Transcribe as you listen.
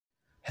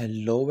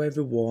Hello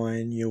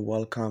everyone, you're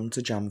welcome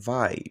to Jam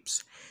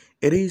Vibes.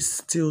 It is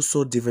still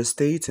so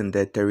devastating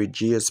that Terry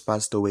G has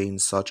passed away in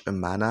such a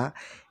manner,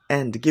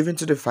 and given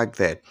to the fact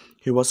that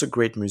he was a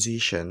great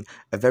musician,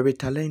 a very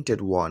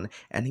talented one,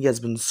 and he has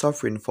been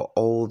suffering for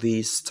all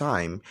this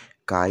time,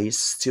 guys,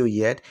 still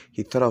yet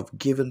he thought of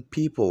giving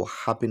people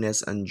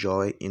happiness and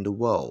joy in the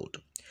world.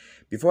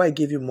 Before I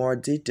give you more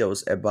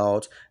details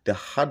about the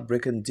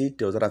heartbreaking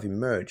details that have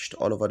emerged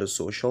all over the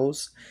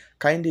socials,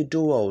 kindly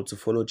do well to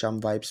follow Jam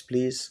Vibes,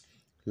 please.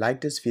 Like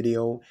this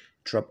video,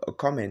 drop a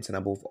comment, and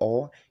above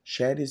all,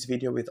 share this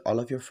video with all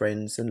of your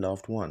friends and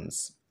loved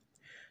ones.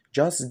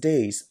 Just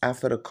days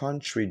after the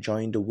country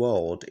joined the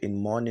world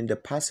in mourning the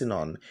passing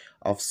on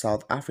of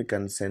South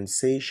African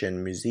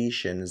sensation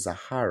musician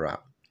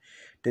Zahara,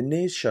 the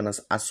nation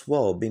has as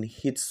well been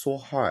hit so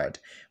hard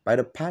by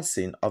the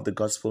passing of the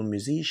gospel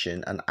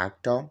musician and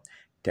actor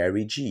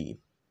Terry G.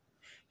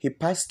 He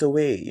passed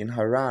away in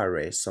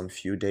Harare some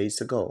few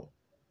days ago.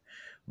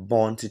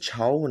 Born to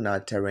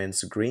Chawuna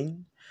Terence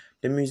Green,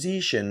 the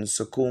musician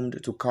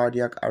succumbed to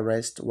cardiac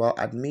arrest while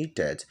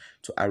admitted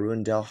to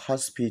Arundel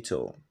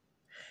Hospital.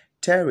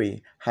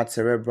 Terry had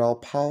cerebral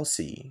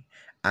palsy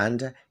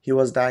and he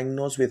was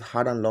diagnosed with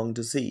heart and lung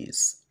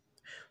disease.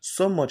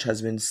 So much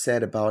has been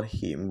said about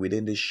him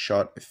within this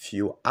short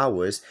few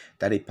hours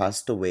that he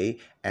passed away,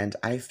 and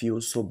I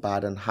feel so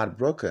bad and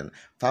heartbroken.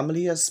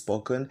 Family has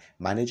spoken,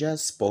 manager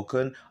has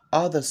spoken,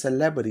 other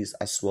celebrities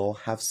as well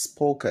have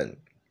spoken.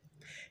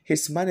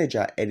 His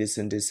manager,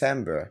 Edison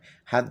December,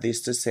 had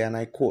this to say, and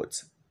I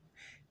quote,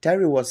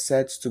 Terry was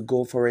set to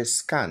go for a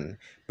scan,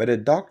 but the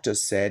doctor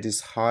said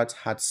his heart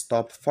had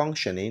stopped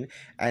functioning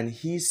and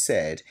he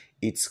said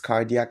it's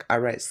cardiac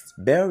arrest.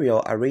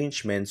 Burial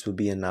arrangements will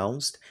be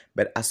announced,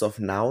 but as of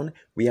now,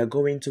 we are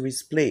going to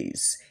his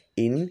place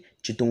in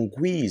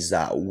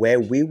Chitungwiza, where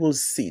we will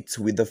sit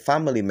with the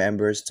family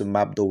members to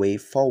map the way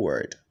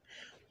forward.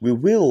 We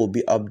will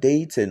be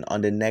updating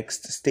on the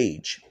next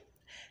stage.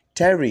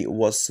 Terry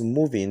was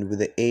moving with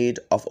the aid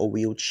of a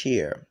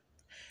wheelchair.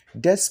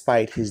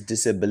 Despite his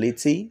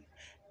disability,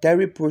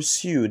 Terry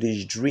pursued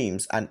his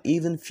dreams and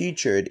even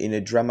featured in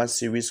a drama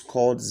series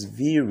called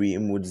Zviri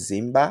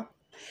Mudzimba,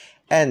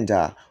 and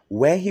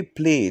where he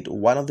played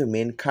one of the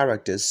main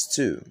characters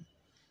too.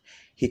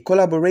 He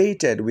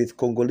collaborated with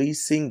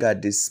Congolese singer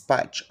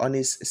Dispatch on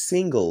his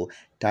single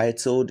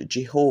titled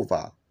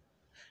Jehovah.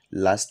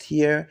 Last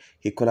year,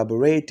 he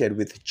collaborated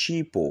with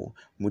Chipo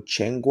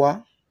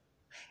Muchengwa,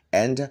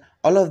 and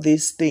all of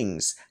these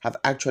things have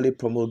actually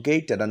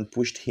promulgated and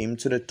pushed him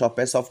to the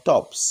toppest of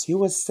tops. He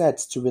was set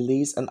to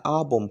release an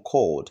album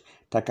called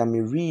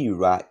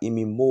Takamirira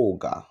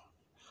Imimoga.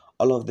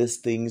 All of these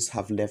things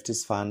have left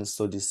his fans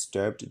so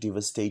disturbed,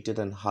 devastated,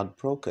 and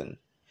heartbroken.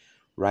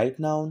 Right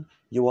now,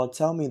 you will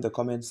tell me in the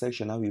comment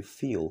section how you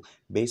feel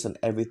based on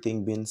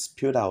everything being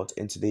spewed out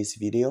in today's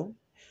video.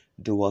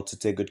 Do well to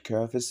take good care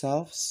of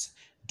yourselves.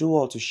 Do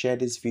well to share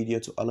this video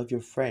to all of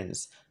your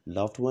friends,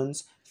 loved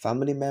ones,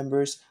 family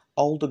members,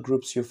 all the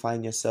groups you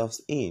find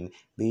yourselves in,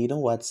 be it on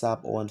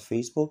WhatsApp or on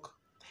Facebook.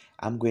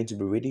 I'm going to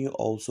be reading you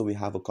also. We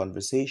have a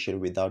conversation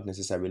without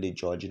necessarily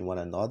judging one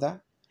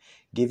another.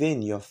 Give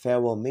in your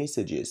farewell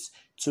messages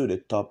to the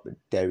top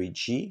Terry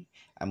G,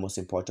 and most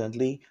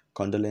importantly,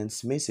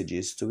 condolence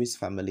messages to his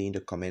family in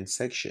the comment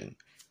section.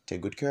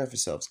 Take good care of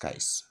yourselves,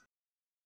 guys.